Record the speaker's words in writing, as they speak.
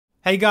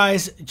Hey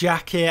guys,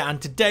 Jack here,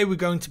 and today we're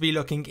going to be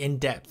looking in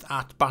depth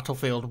at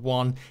Battlefield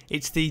 1.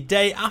 It's the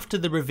day after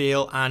the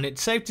reveal, and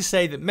it's safe to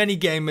say that many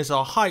gamers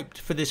are hyped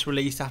for this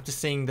release after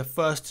seeing the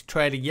first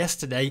trailer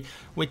yesterday,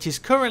 which is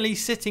currently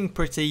sitting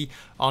pretty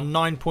on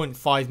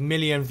 9.5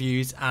 million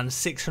views and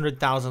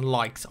 600,000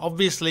 likes.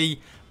 Obviously,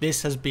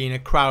 this has been a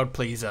crowd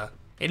pleaser.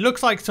 It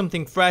looks like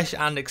something fresh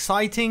and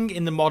exciting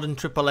in the modern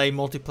AAA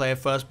multiplayer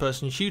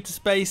first-person shooter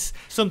space,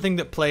 something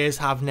that players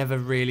have never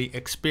really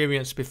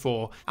experienced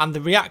before, and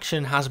the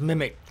reaction has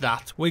mimicked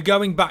that. We're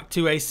going back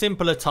to a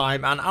simpler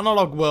time, an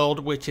analog world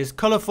which is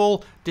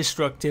colourful,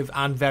 destructive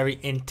and very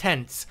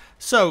intense.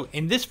 So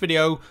in this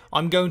video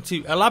I'm going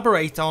to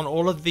elaborate on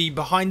all of the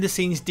behind the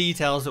scenes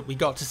details that we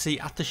got to see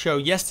at the show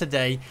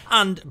yesterday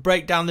and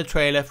break down the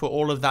trailer for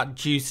all of that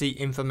juicy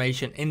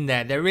information in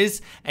there. There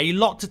is a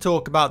lot to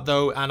talk about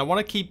though, and I want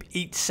to keep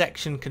each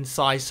section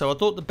concise, so I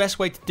thought the best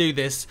way to do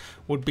this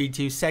would be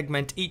to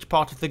segment each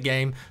part of the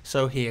game,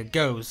 so here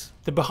goes.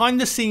 The behind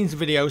the scenes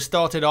video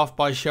started off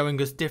by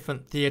showing us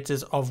different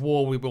theatres of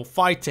war we will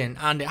fight in,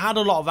 and it had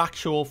a lot of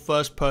actual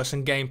first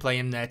person gameplay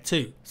in there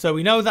too. So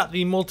we know that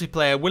the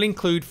multiplayer will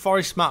include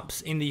forest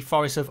maps in the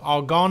Forest of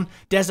Argonne,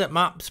 desert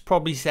maps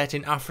probably set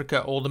in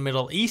Africa or the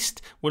Middle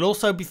East. We'll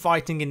also be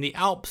fighting in the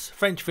Alps,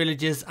 French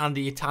villages and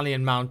the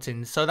Italian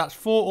mountains, so that's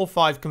 4 or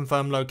 5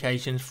 confirmed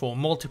locations for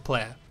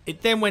multiplayer.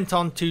 It then went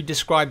on to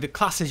describe the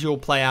classes you'll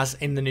play as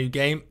in the new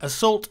game: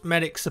 Assault,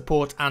 Medic,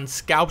 Support and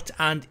Scout,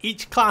 and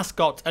each class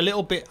got a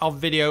little bit of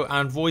video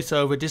and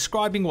voiceover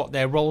describing what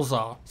their roles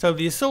are. So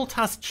the Assault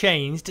has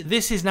changed.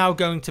 This is now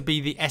going to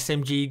be the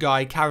SMG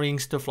guy carrying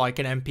stuff like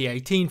an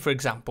MP18 for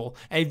example.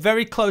 A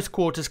very close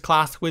quarters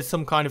class with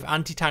some kind of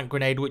anti-tank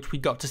grenade which we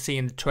got to see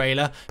in the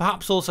trailer,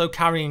 perhaps also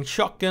carrying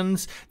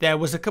shotguns. There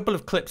was a couple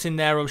of clips in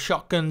there of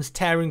shotguns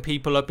tearing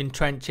people up in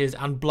trenches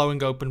and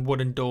blowing open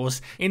wooden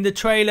doors. In the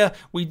trailer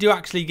we do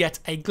actually get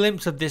a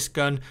glimpse of this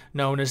gun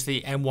known as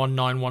the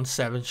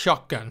M1917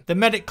 shotgun. The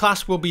medic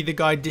class will be the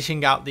guy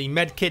dishing out the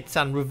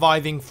medkits and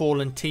reviving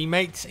fallen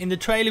teammates. In the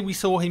trailer we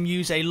saw him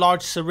use a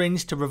large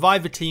syringe to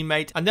revive a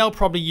teammate, and they'll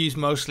probably use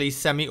mostly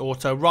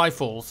semi-auto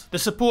rifles. The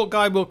support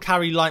guy will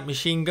carry light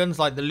machine guns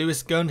like the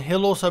Lewis gun.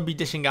 He'll also be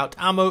dishing out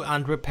ammo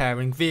and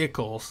repairing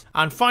vehicles.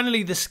 And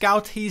finally the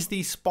scout, he's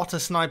the spotter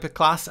sniper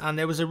class, and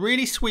there was a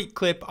really sweet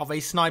clip of a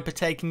sniper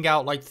taking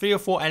out like 3 or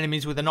 4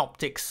 enemies with an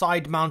optic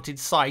side mounted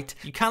sight.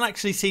 You can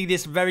actually see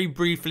this very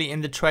briefly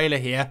in the trailer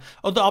here.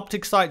 Other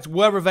optic sights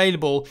were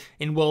available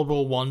in World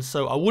War I,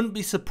 so I wouldn't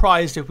be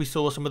surprised if we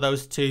saw some of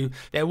those too.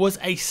 There was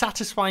a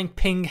satisfying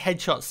ping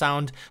headshot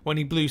sound when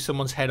he blew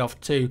someone's head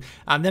off too.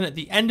 And then at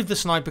the end of the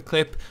sniper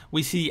clip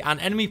we see an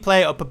enemy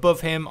player up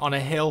above him on a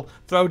hill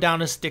throw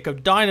down a stick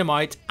of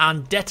dynamite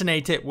and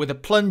detonate it with a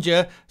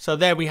plunger. So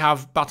there we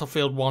have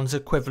Battlefield 1's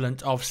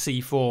equivalent of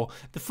C4.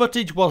 The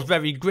footage was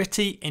very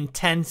gritty,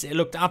 intense, it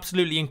looked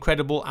absolutely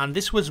incredible, and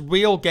this was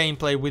real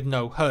gameplay with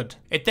no HUD.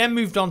 It then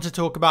moved on to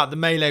talk about the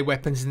melee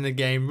weapons in the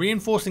game,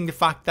 reinforcing the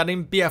fact that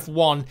in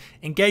BF1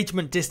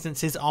 engagement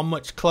distances are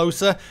much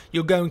closer.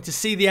 You're going to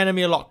see the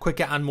enemy a lot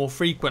quicker and more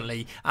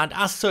frequently, and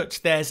as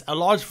such there's a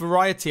large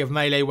variety of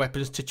melee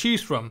weapons to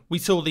choose from. We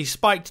saw the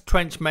spiked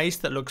trench mace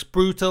that looks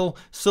brutal,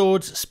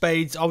 swords,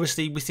 spades,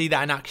 obviously we see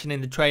that in action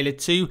in the trailer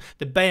too.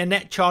 The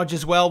bayonet charge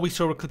as well, we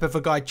saw a clip of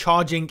a guy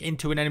charging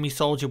into an enemy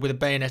soldier with a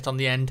bayonet on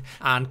the end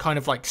and kind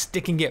of like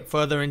sticking it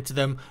further into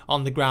them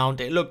on the ground.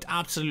 It looked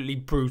absolutely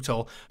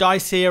brutal.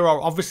 DICE here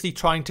are obviously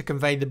trying to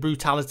convey the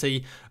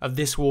brutality of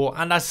this war,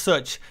 and as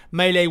such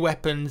melee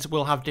weapons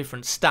will have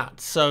different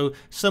stats. So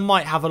some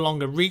might have a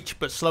longer reach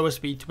but slower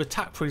speed to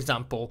attack for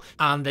example,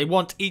 and they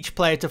want each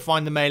player to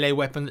find the melee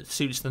weapon that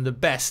suits them the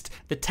best.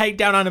 The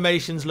takedown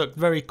animations look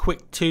very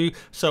quick too,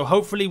 so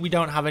hopefully we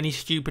don't have any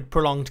stupid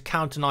prolonged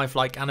counter knife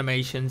like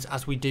animations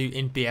as we do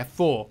in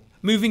BF4.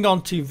 Moving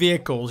on to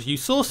vehicles, you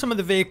saw some of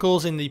the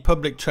vehicles in the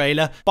public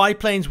trailer.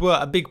 Biplanes were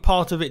a big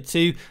part of it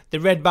too. The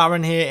Red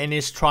Baron here in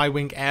his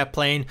tri-wing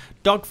airplane.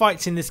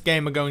 Dogfights in this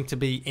game are going to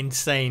be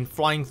insane,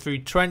 flying through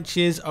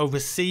trenches,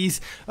 overseas.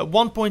 At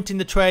one point in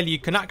the trailer you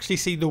can actually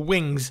see the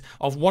wings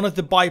of one of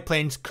the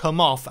biplanes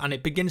come off and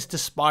it begins to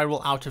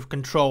spiral out of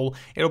control.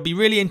 It'll be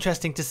really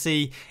interesting to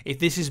see if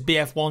this is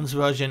BF1's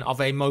version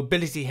of a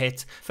mobility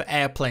hit for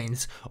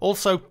airplanes.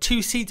 Also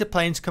 2-seater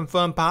planes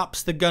confirmed,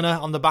 perhaps the gunner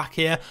on the back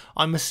here.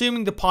 I'm assuming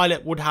the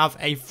pilot would have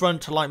a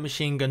front light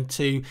machine gun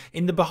too.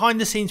 In the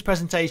behind the scenes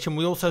presentation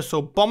we also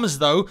saw bombers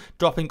though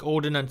dropping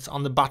ordnance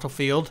on the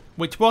battlefield,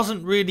 which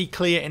wasn't really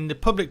clear in the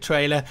public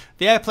trailer.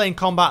 The airplane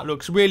combat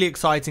looks really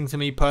exciting to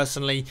me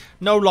personally.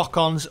 No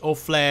lock-ons or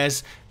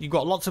flares. You've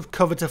got lots of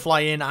cover to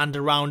fly in and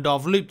around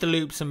of,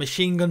 loop-de-loops and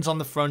machine guns on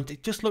the front.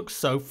 It just looks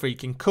so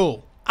freaking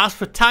cool. As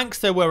for tanks,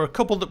 there were a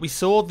couple that we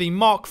saw, the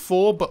Mark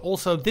IV, but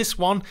also this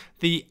one,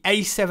 the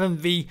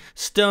A7V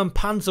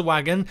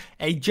Sturmpanzerwagen,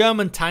 a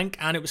German tank,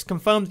 and it was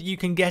confirmed that you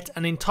can get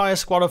an entire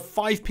squad of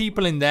 5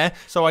 people in there,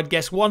 so I'd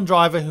guess one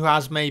driver who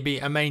has maybe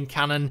a main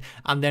cannon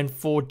and then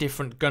 4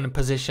 different gunner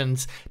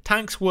positions.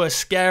 Tanks were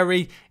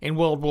scary in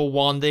World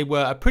War I. They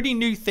were a pretty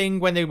new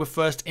thing when they were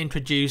first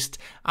introduced,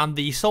 and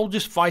the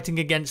soldiers fighting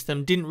against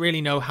them didn't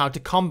really know how to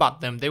combat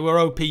them. They were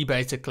OP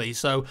basically,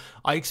 so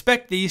I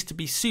expect these to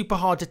be super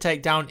hard to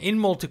take down in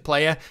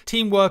multiplayer.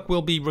 Teamwork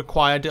will be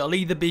required. It'll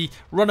either be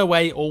run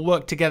away or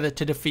work together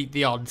to defeat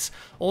the odds.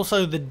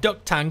 Also, the Duck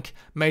Tank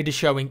made a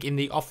showing in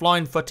the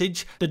offline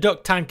footage. The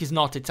Duck Tank is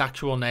not its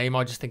actual name,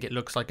 I just think it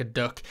looks like a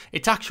duck.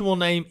 Its actual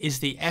name is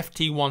the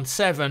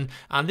FT-17,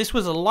 and this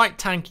was a light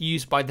tank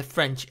used by the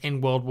French in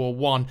World War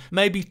I.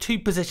 Maybe 2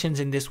 positions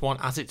in this one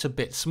as it's a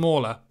bit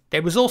smaller.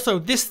 There was also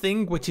this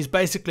thing, which is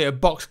basically a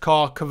box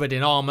car covered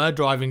in armour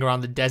driving around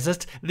the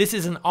desert. This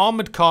is an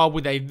armoured car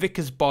with a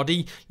Vickers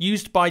body,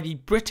 used by the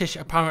British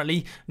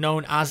apparently,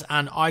 known as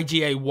an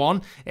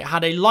IGA-1. It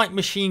had a light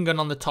machine gun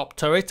on the top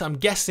turret. I'm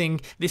guessing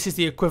this is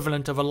the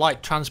equivalent of a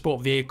light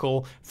transport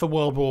vehicle for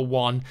World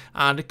War I.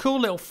 And a cool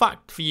little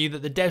fact for you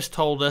that the devs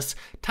told us,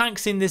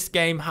 tanks in this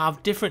game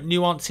have different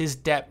nuances,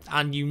 depth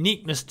and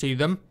uniqueness to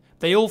them.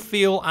 They all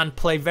feel and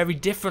play very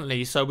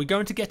differently, so we're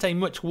going to get a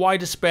much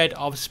wider spread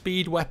of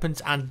speed, weapons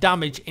and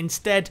damage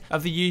instead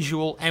of the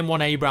usual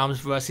M1 Abrams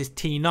versus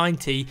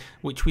T90,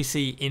 which we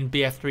see in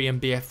BF3 and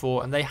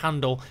BF4, and they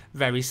handle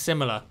very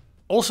similar.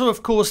 Also,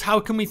 of course, how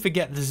can we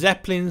forget the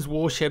Zeppelins,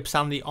 warships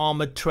and the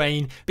armoured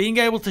train? Being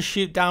able to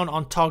shoot down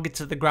on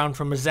targets at the ground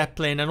from a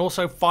Zeppelin and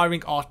also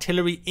firing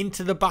artillery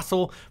into the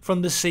battle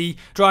from the sea,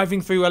 driving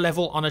through a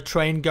level on a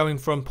train going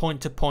from point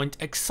to point.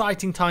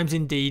 Exciting times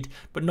indeed,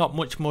 but not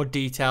much more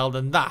detail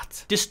than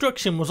that.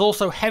 Destruction was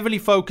also heavily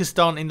focused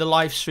on in the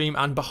live stream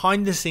and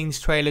behind the scenes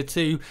trailer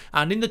too,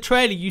 and in the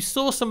trailer you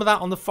saw some of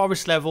that on the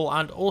forest level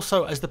and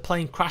also as the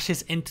plane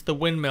crashes into the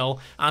windmill,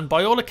 and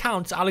by all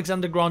accounts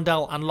Alexander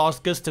Grandel and Lars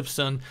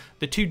Gustafsson,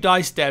 the 2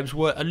 DICE devs,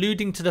 were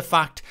alluding to the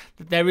fact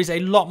that there is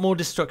a lot more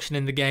destruction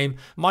in the game.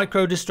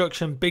 Micro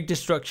destruction, big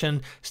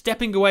destruction,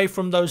 stepping away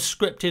from those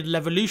scripted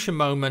Levolution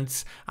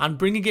moments and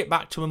bringing it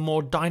back to a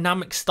more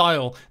dynamic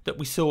style that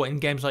we saw in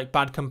games like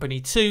Bad Company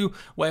 2,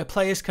 where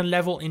players can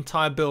level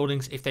entire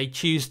buildings if they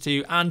choose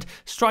to and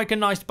strike a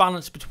nice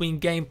balance between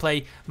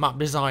gameplay, map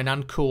design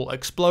and cool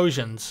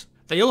explosions.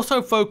 They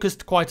also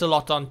focused quite a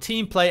lot on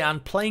team play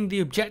and playing the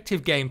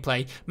objective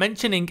gameplay,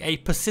 mentioning a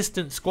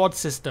persistent squad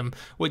system,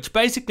 which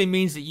basically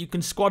means that you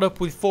can squad up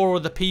with 4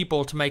 other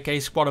people to make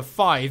a squad of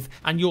 5,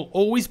 and you'll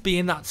always be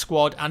in that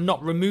squad and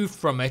not removed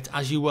from it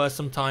as you were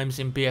sometimes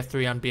in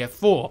BF3 and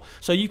BF4.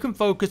 So you can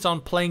focus on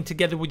playing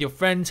together with your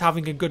friends,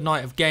 having a good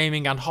night of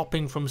gaming and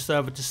hopping from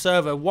server to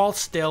server while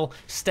still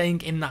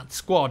staying in that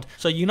squad.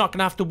 So you're not going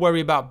to have to worry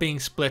about being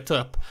split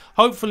up.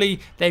 Hopefully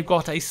they've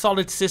got a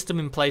solid system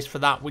in place for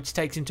that, which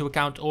takes into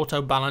account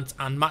auto balance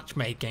and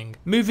matchmaking.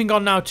 Moving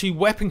on now to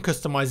weapon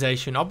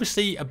customization.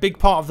 Obviously a big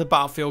part of the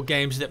Battlefield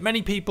games that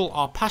many people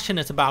are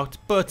passionate about,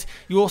 but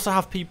you also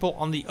have people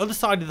on the other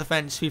side of the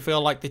fence who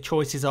feel like the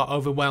choices are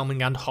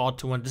overwhelming and hard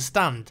to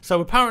understand.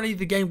 So apparently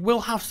the game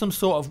will have some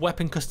sort of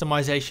weapon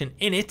customization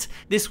in it.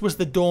 This was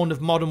the dawn of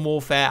Modern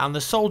Warfare and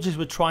the soldiers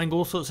were trying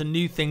all sorts of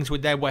new things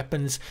with their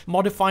weapons,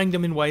 modifying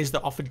them in ways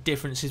that offered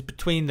differences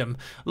between them.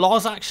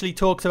 Lars actually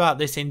talked about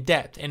this in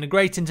depth in a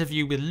great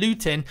interview with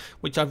Lutin,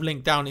 which I've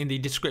linked down in the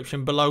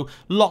description below.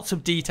 Lots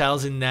of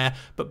details in there,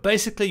 but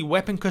basically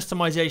weapon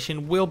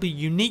customization will be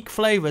unique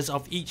flavors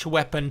of each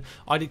weapon.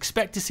 I'd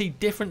expect to see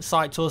different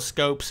sights or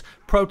scopes,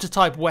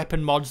 prototype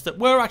weapon mods that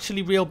were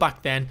actually real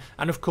back then,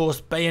 and of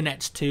course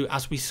bayonets too,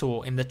 as we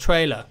saw in the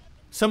trailer.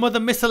 Some other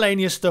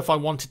miscellaneous stuff I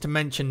wanted to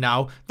mention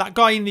now. That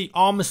guy in the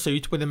armor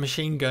suit with a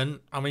machine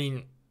gun, I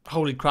mean,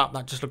 holy crap,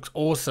 that just looks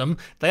awesome.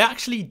 They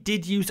actually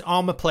did use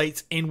armor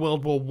plates in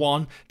World War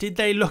I. Did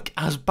they look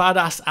as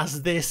badass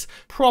as this?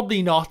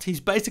 Probably not. He's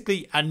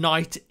basically a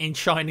knight in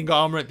shining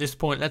armor at this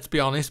point, let's be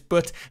honest.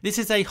 But this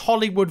is a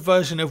Hollywood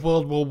version of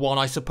World War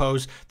I, I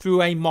suppose,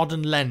 through a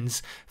modern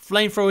lens.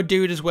 Flamethrower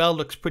dude as well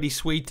looks pretty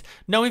sweet.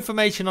 No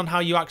information on how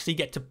you actually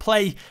get to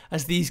play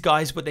as these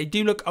guys, but they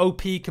do look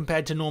OP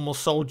compared to normal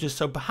soldiers,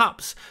 so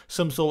perhaps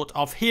some sort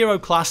of hero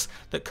class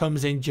that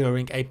comes in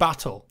during a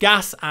battle.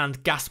 Gas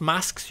and gas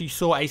masks. You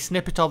saw a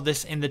snippet of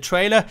this in the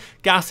trailer.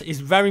 Gas is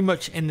very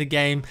much in the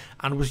game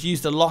and was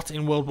used a lot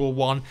in World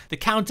War I. The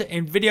counter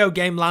in video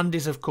game land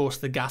is of course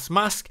the gas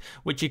mask,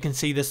 which you can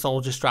see the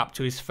soldier strapped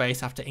to his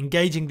face after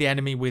engaging the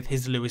enemy with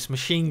his Lewis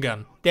machine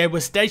gun. There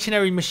were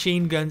stationary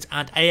machine guns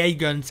and AA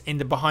guns in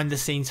the behind the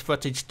scenes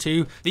footage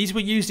too. These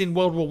were used in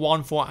World War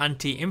I for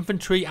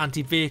anti-infantry,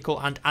 anti-vehicle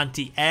and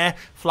anti-air,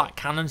 flat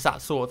cannons,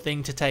 that sort of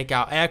thing to take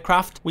out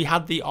aircraft. We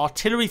had the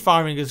artillery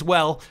firing as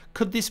well.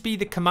 Could this be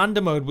the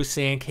commander mode we're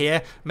seeing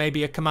here?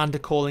 Maybe a commander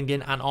calling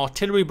in an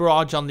artillery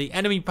barrage on the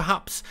enemy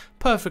perhaps?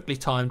 perfectly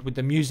timed with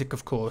the music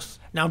of course.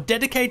 Now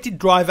dedicated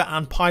driver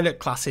and pilot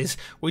classes,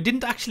 we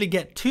didn't actually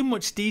get too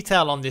much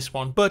detail on this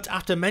one, but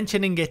after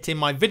mentioning it in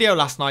my video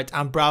last night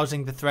and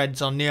browsing the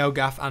threads on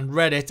NeoGAF and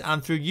Reddit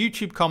and through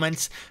YouTube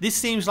comments, this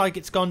seems like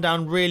it's gone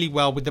down really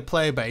well with the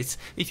player base.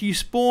 If you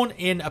spawn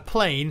in a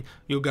plane,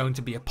 you're going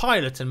to be a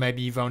pilot and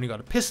maybe you've only got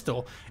a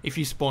pistol. If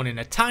you spawn in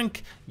a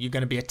tank, you're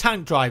going to be a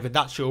tank driver,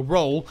 that's your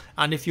role,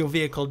 and if your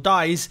vehicle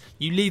dies,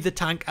 you leave the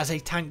tank as a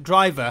tank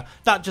driver.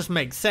 That just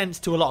makes sense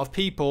to a lot of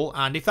people,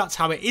 and if that's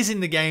how it is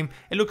in the game,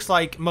 it looks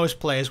like most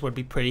players would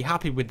be pretty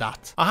happy with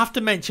that. I have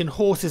to mention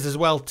horses as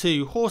well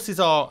too. Horses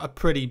are a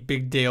pretty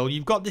big deal.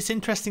 You've got this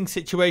interesting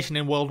situation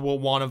in World War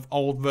I of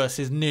old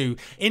versus new.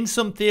 In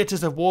some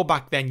theatres of war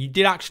back then, you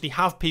did actually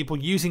have people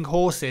using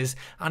horses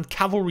and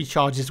cavalry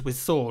charges with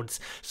swords.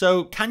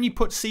 So can you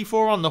put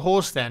C4 on the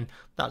horse then?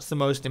 That's the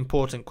most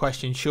important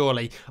question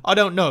surely. I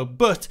don't know,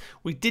 but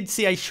we did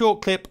see a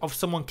short clip of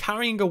someone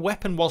carrying a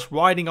weapon whilst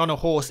riding on a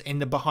horse in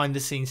the behind the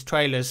scenes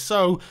trailers,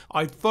 so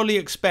I fully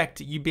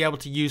expect you'd be able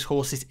to use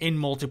horses in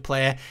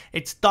multiplayer.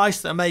 It's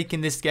DICE that are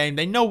making this game,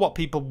 they know what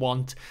people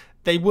want,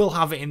 they will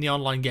have it in the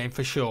online game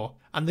for sure.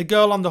 And the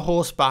girl on the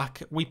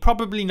horseback, we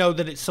probably know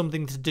that it's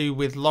something to do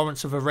with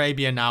Lawrence of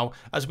Arabia now,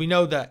 as we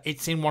know that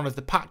it's in one of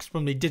the packs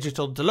from the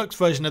digital deluxe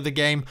version of the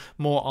game,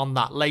 more on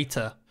that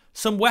later.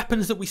 Some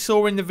weapons that we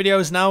saw in the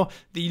videos now,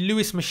 the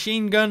Lewis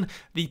machine gun,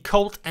 the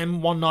Colt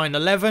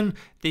M1911,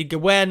 the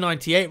Gewehr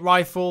 98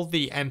 rifle,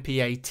 the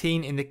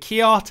MP18 in the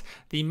key art,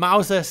 the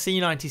Mauser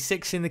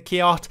C96 in the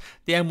key art,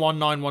 the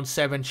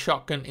M1917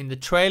 shotgun in the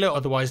trailer,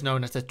 otherwise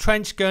known as the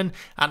trench gun,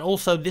 and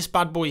also this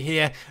bad boy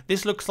here.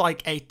 This looks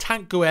like a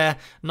Tank Gewehr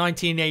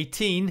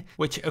 1918,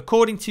 which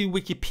according to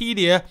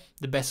Wikipedia,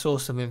 the best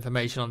source of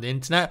information on the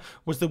internet,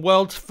 was the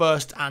world's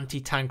first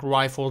anti-tank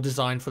rifle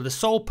designed for the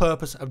sole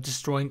purpose of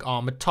destroying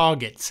armoured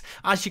targets.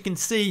 As you can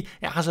see,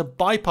 it has a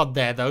bipod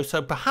there though,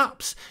 so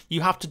perhaps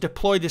you have to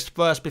deploy this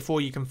first before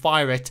you can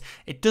fire it.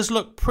 It does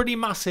look pretty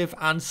massive,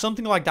 and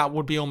something like that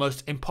would be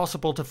almost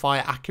impossible to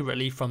fire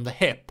accurately from the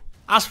hip.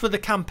 As for the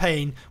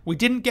campaign, we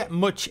didn't get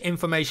much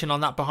information on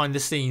that behind the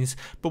scenes,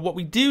 but what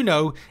we do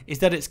know is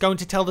that it's going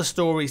to tell the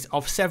stories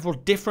of several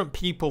different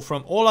people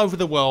from all over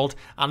the world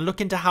and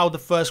look into how the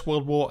First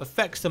World War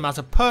affects them as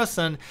a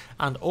person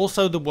and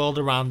also the world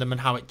around them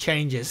and how it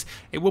changes.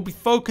 It will be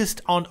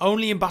focused on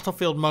only in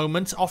battlefield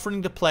moments,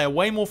 offering the player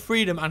way more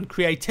freedom and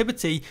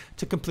creativity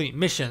to complete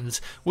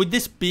missions. With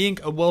this being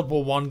a World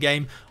War I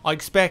game, I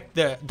expect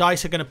that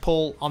DICE are going to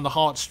pull on the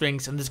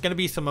heartstrings and there's going to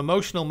be some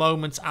emotional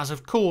moments, as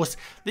of course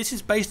this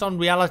is based on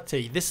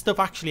reality. This stuff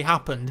actually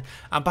happened,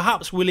 and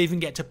perhaps we'll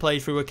even get to play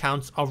through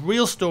accounts of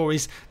real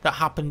stories that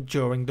happened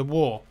during the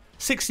war.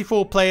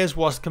 64 players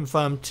was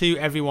confirmed too,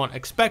 everyone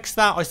expects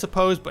that I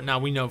suppose, but now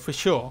we know for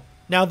sure.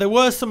 Now there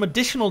were some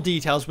additional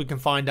details we can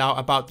find out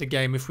about the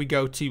game if we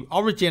go to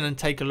Origin and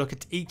take a look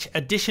at each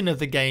edition of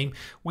the game.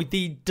 With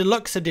the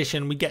Deluxe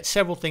Edition we get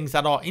several things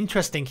that are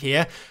interesting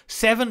here.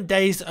 7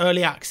 days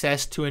early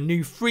access to a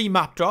new free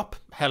map drop.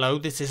 Hello,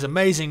 this is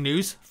amazing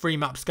news, free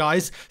maps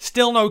guys.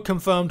 Still no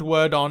confirmed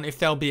word on if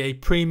there'll be a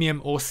premium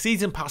or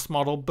season pass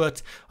model,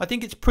 but I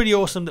think it's pretty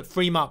awesome that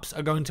free maps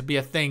are going to be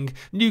a thing.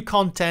 New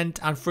content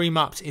and free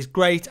maps is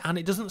great, and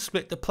it doesn't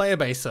split the player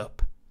base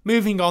up.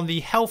 Moving on,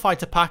 the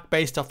Hellfighter pack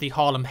based off the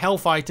Harlem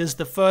Hellfighters,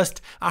 the first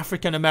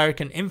African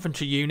American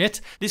infantry unit.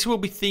 This will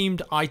be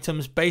themed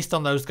items based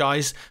on those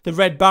guys. The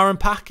Red Baron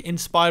pack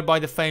inspired by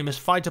the famous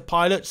fighter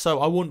pilot, so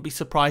I wouldn't be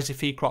surprised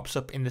if he crops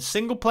up in the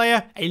single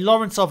player. A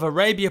Lawrence of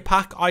Arabia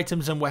pack,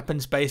 items and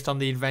weapons based on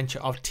the adventure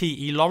of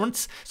T.E.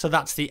 Lawrence, so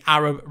that's the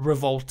Arab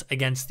revolt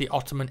against the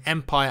Ottoman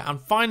Empire. And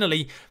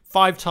finally,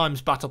 5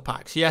 times battle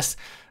packs. Yes,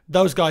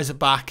 those guys are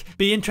back.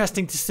 Be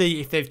interesting to see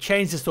if they've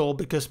changed this all,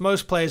 because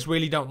most players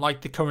really don't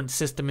like the current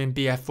system in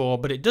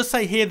BF4, but it does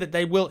say here that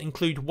they will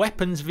include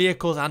weapons,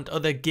 vehicles and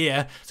other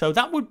gear, so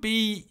that would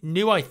be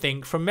new I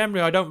think. From memory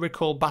I don't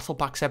recall battle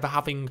packs ever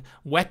having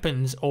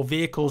weapons or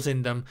vehicles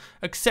in them,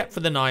 except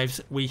for the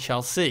knives. We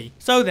shall see.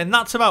 So then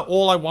that's about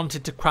all I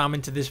wanted to cram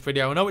into this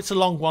video. I know it's a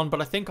long one,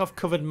 but I think I've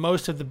covered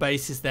most of the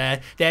bases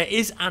there. There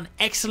is an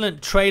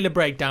excellent trailer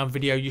breakdown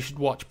video you should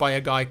watch by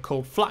a guy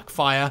called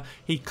Flackfire.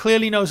 He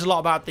clearly knows a lot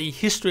about the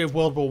history of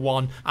World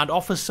War I and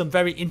offers some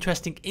very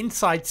interesting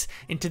insights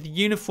into the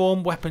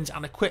uniform, weapons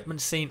and equipment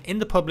seen in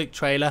the public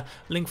trailer.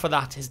 Link for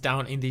that is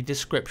down in the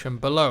description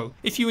below.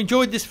 If you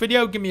enjoyed this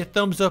video, give me a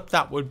thumbs up,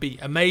 that would be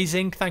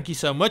amazing. Thank you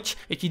so much.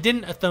 If you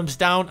didn't, a thumbs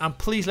down, and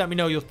please let me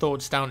know your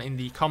thoughts down in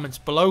the comments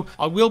below.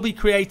 I will be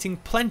creating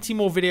plenty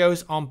more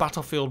videos on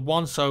Battlefield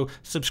 1, so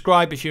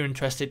subscribe if you're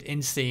interested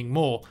in seeing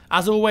more.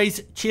 As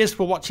always, cheers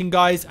for watching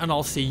guys, and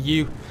I'll see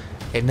you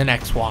in the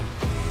next one.